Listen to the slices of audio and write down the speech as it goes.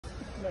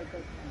Pobreng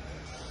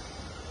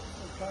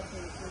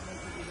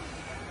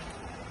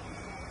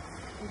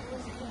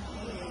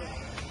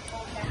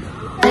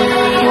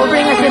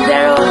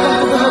Haciendera,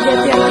 welcome to Madrid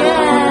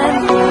again.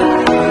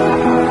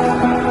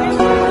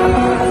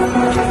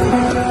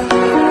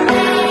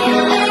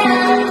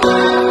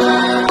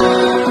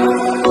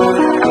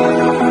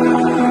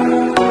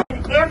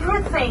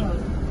 Everything,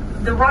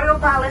 the Royal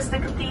Palace, the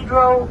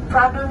Cathedral,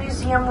 Prado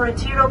Museum,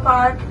 Retiro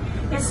Park,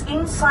 is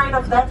inside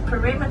of that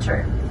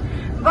perimeter.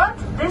 But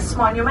this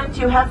monument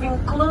you have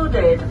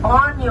included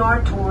on your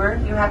tour,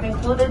 you have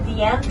included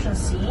the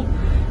entrance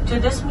to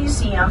this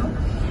museum.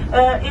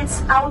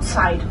 It's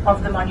outside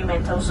of the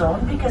monumental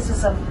zone because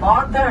it's a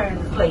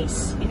modern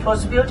place. It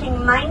was built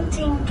in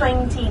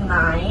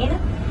 1929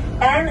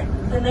 and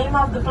the name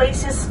of the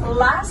place is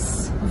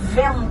Las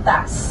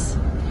Ventas.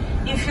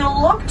 If you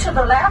look to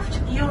the left,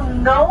 you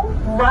know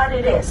what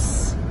it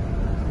is.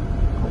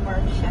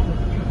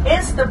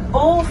 It's the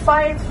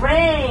Bullfight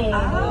Ring.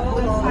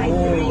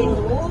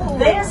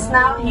 This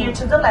now here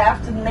to the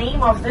left, the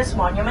name of this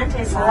monument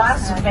is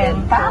Las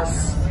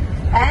Ventas.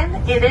 And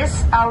it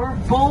is our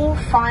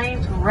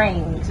Bullfight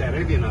Ring.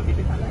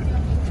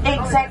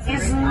 Exact.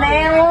 It's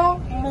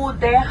neo-mudéjar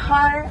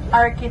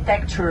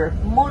architecture.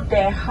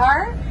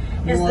 Mudéjar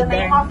is the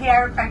name of the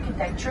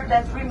architecture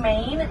that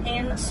remain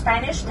in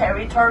Spanish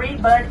territory,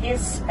 but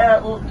is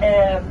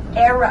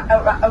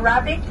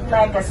Arabic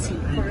legacy.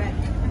 Correct.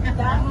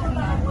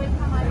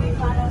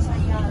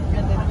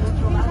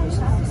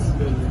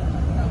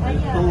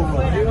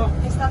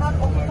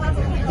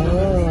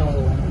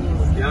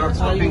 We are not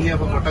stopping here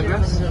for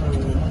photographs?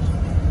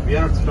 We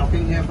are not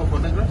stopping here for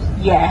photographs?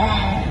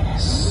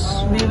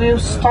 Yes. We will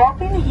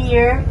stop in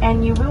here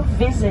and you will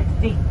visit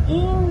the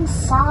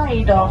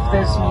inside of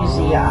this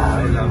museum.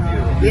 I love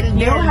you.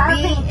 You have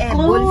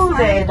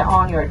included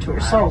on your tour.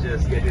 So,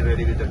 Just getting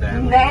ready with the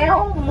diamond.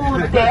 now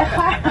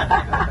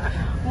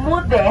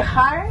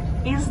Mudéjar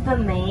is the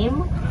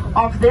name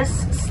of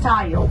this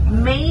style,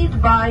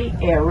 made by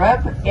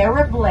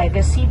Arab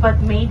legacy, but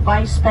made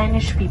by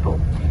Spanish people.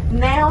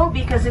 Now,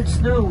 because it's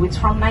new, it's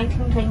from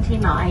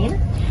 1929,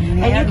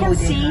 and you can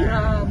see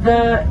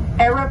the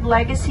Arab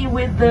legacy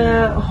with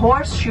the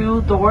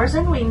horseshoe doors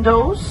and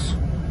windows.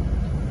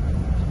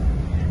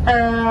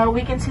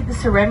 We can see the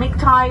ceramic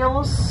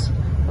tiles.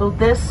 Well,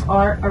 this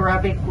are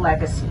Arabic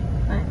legacy.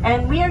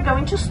 And we are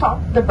going to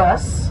stop the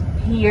bus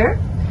here,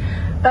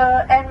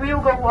 and we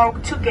will go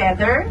walk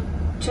together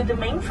to the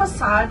main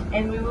facade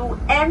and we will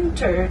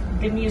enter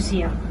the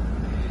museum.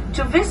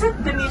 To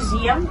visit the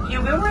museum, you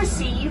will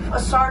receive a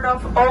sort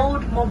of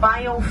old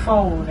mobile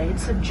phone.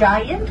 It's a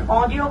giant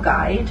audio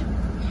guide,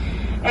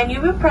 and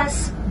you will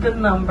press the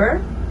number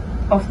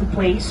of the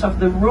place of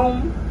the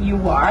room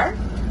you are,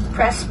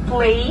 press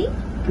play,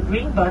 the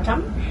green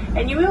button,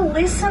 and you will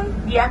listen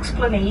the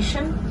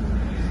explanation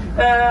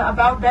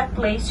about that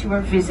place you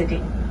are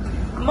visiting.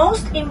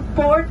 Most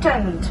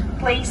important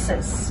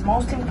places,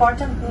 most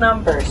important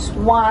numbers,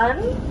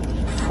 1,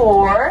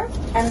 4,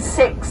 and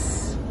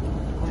 6.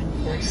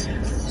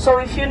 So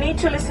if you need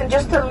to listen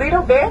just a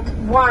little bit,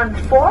 1,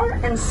 4,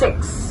 and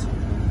 6.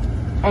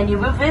 And you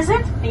will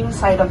visit the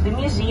inside of the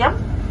museum.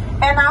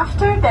 And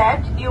after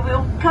that, you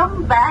will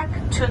come back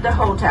to the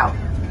hotel.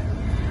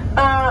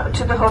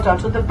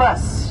 To the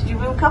bus. You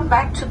will come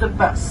back to the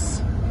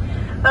bus.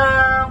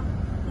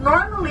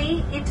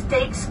 Normally, it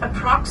takes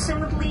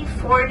approximately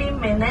 40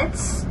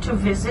 minutes to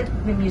visit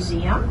the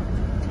museum.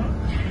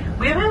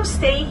 We will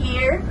stay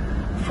here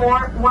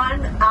for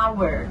 1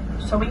 hour.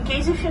 So in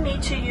case if you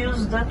need to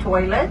use the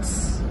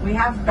toilets, we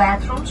have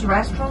bathrooms,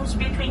 restrooms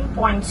between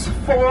points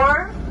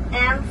 4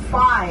 and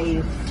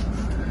 5.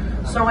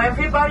 So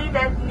everybody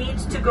that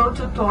needs to go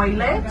to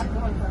toilet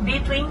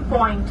between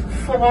point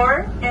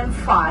 4 and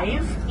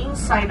 5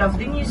 inside of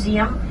the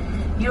museum,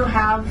 you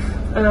have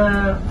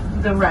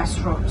the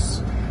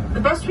restrooms. The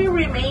bus will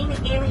remain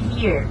in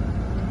here,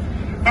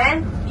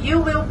 and you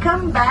will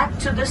come back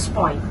to this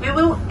point. We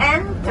will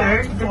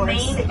enter the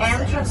main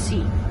entrance,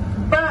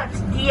 but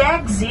the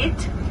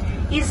exit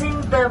is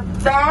in the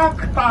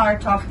back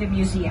part of the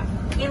museum.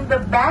 In the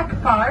back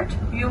part,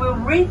 you will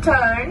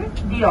return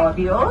the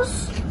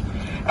audios,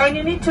 and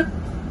you need to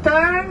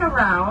turn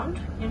around,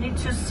 you need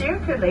to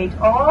circulate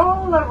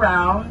all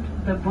around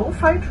the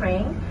Bullfight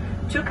Ring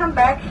to come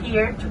back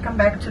here, to come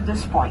back to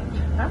this point.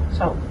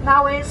 So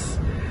now is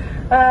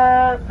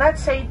let's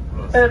say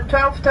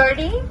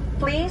 12:30.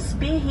 Please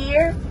be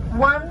here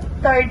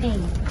 1:30.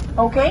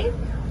 Okay,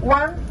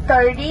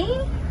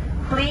 1:30.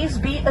 Please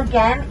be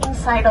again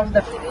inside of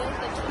the.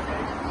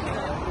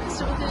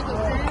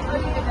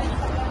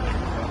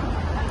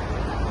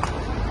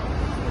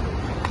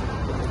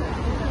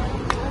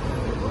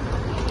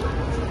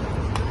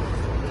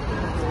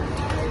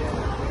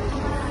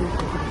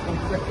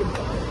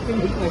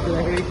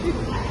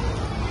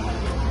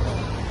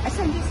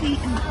 Asan di si...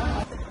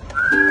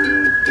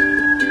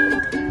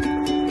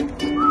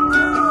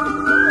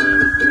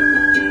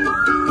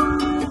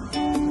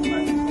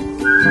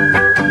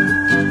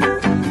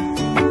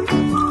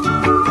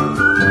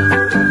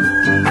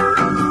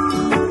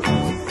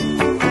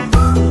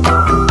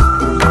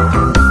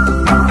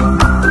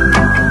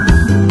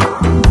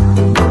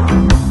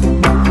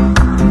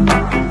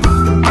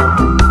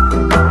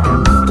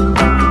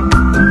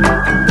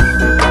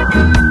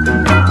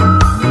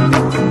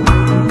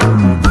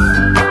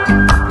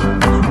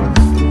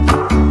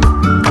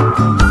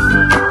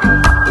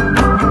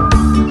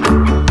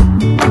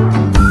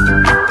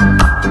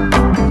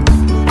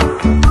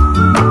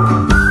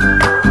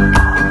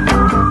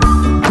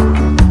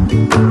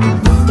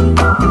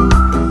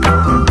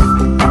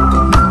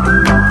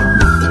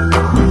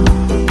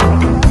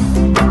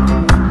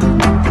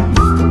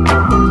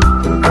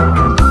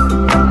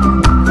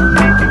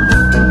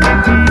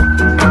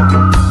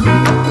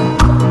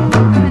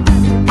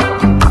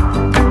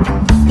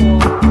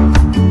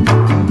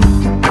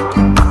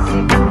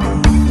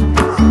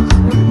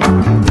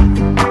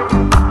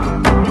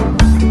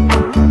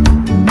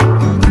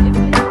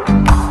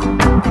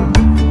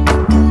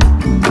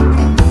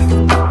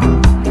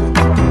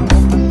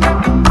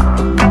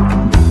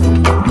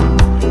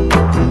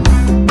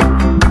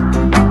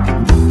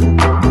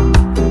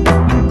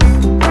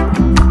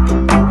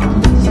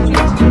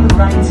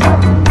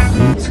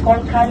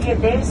 calle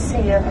de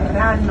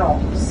Serrano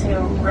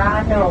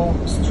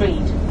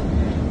Street.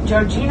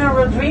 Georgina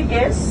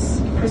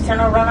Rodriguez,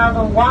 Cristiano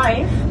Ronaldo's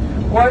wife,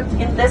 worked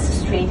in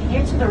this street.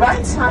 Here to the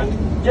right side,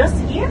 just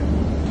here,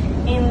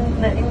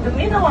 in the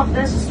middle of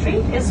this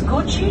street is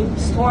Gucci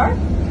store,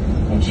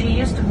 and she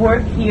used to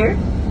work here.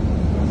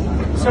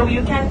 So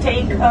you can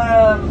take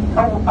a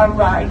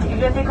ride, you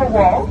can take a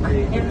walk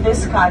in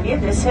this calle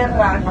de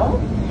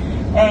Serrano,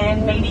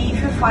 and maybe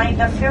if you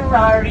find a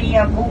Ferrari,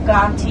 a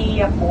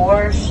Bugatti, a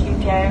Porsche, you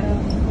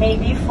can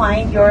maybe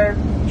find your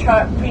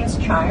Prince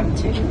Charm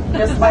too,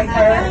 just like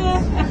her.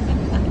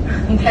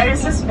 There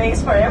is a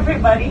space for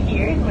everybody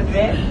here in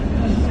Madrid.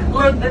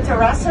 Look, the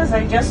terraces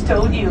I just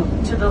told you,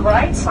 to the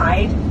right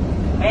side,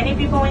 many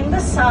people in the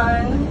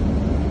sun,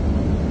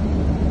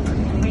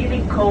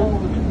 really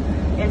cold.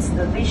 It's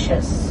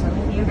delicious. I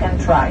mean, you can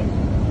try.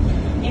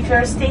 If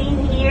you're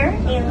staying here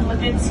in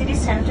Madrid city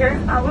center,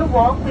 I will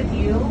walk with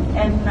you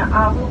and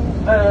I will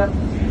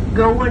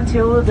go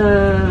until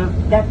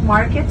that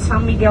market,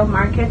 San Miguel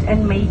Market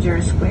and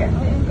Major Square.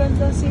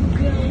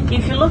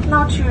 If you look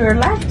now to your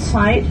left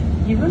side,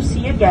 you will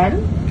see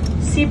again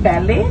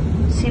Cibele.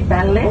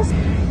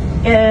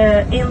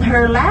 In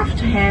her left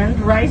hand,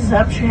 rise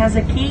up, she has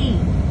a key.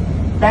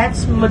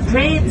 That's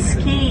Madrid's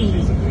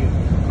key.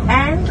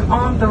 And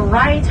on the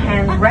right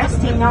hand,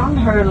 resting on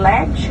her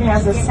leg, she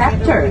has a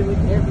scepter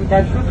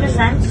that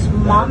represents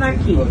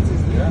monarchy.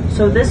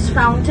 So this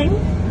fountain,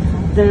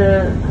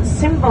 the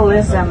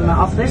symbolism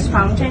of this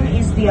fountain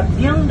is the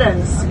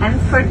abundance and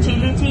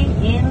fertility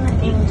in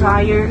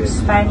entire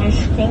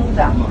Spanish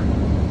kingdom.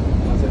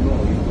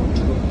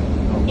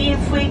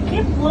 If we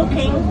keep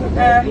looking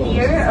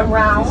here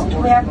around,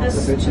 we have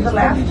this to the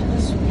left,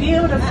 this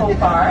beautiful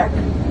park.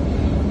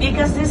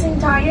 Because this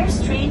entire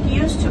street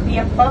used to be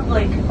a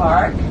public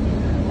park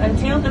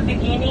until the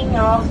beginning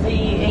of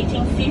the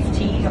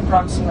 1850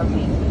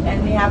 approximately.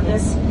 And we have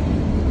this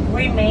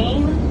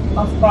remain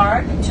of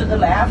park to the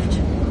left,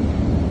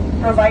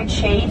 provide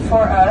shade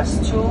for us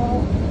to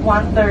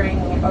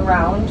wandering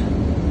around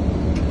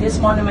this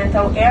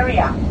monumental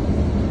area.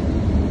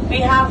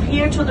 We have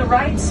here to the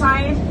right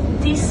side,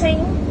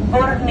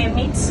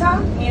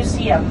 Thyssen-Bornemisza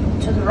Museum.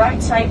 To the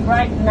right side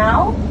right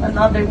now,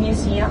 another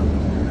museum.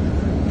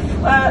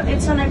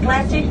 It's an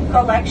eclectic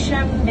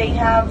collection. They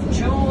have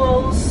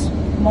jewels,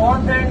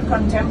 modern,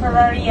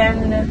 contemporary,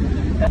 and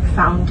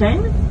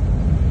fountain.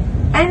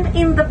 And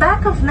in the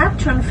back of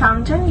Neptune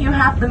Fountain, you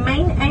have the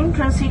main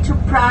entrance to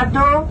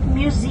Prado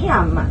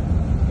Museum.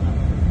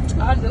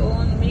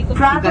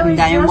 Prado is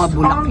just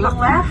on the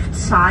left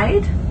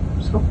side.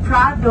 So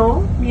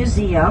Prado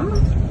Museum.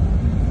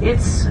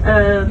 It's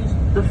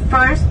the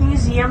first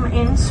museum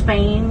in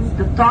Spain,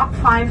 the top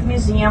 5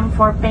 museum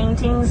for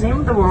paintings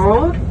in the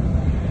world.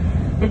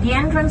 The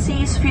entrance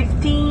is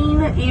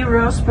 15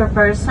 euros per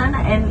person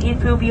and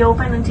it will be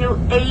open until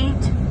 8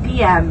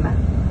 p.m.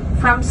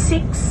 From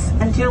 6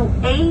 until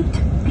 8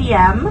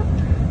 p.m.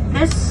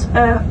 this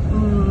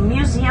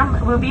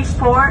museum will be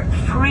for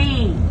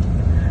free.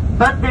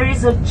 But there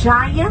is a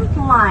giant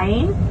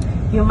line.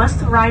 You must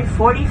arrive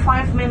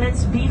 45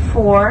 minutes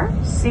before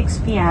 6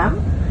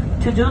 p.m.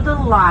 to do the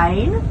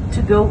line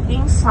to go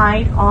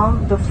inside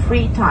on the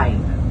free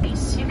time.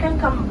 You can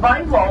come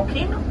by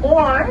walking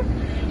or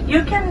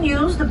you can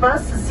use the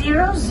bus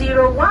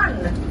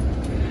 001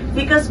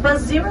 because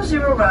bus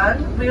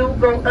 001 will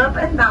go up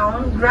and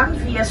down Gran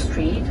Via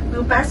Street,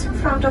 will pass in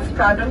front of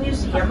Prado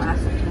Museum,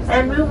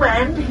 and will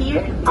end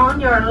here on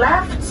your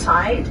left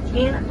side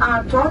in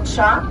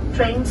Atocha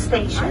train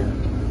station.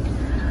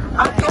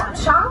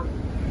 Atocha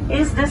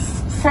is this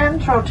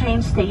central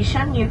train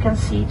station you can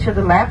see to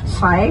the left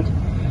side.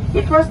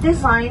 It was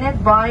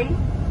designed by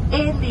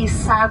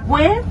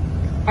Elisagüe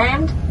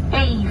and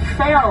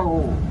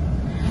Eiffel.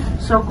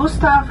 So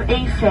Gustave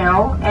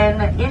Eiffel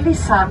and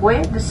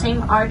Elisagüe, the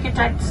same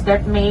architects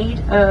that made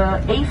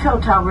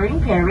Eiffel Tower in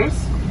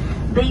Paris,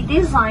 they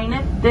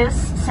designed this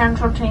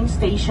central train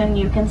station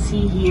you can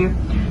see here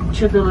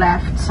to the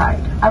left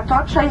side.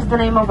 Atocha is the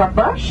name of a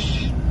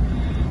bush,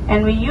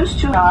 and we used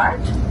to art.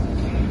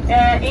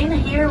 In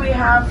here we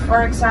have,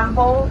 for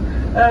example,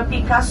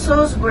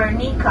 Picasso's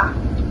Guernica,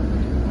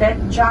 that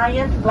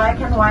giant black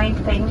and white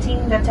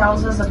painting that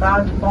tells us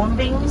about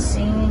bombings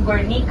in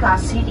Guernica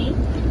city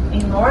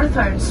in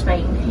northern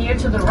Spain. Here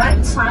to the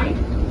right side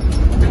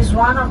is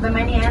one of the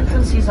many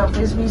entrances of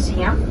this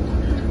museum.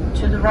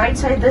 To the right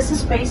side, this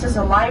space is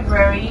a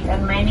library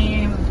and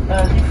many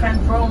different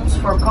rooms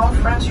for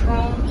conference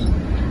rooms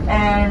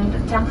and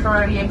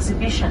temporary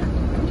exhibition.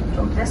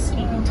 So this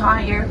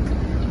entire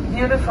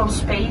beautiful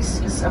space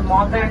is a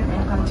modern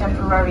and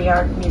contemporary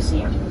art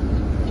museum.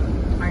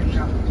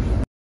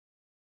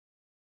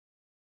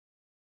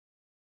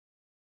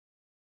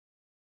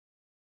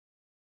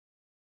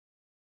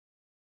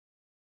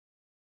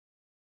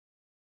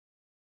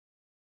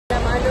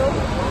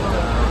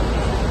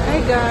 Hi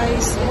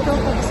guys, ito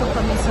papasok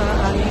kami sa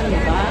aming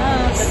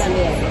bus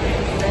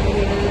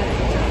dahil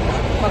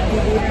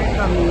mag-dinner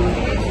kami,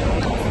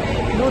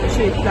 road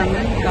trip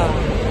kami ka.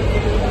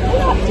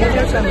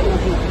 Dito sa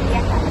Madrid.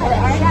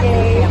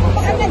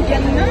 Baka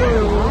nandyan na.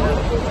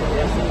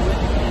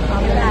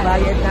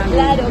 Bayad namin.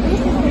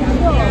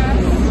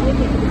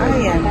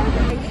 Ayan.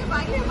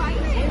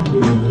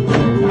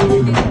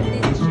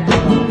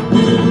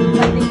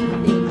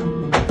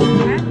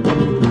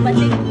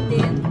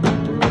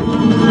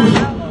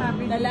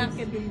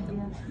 Lalaki din.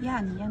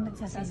 Yan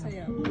nagsasayaw.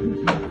 Sasayaw.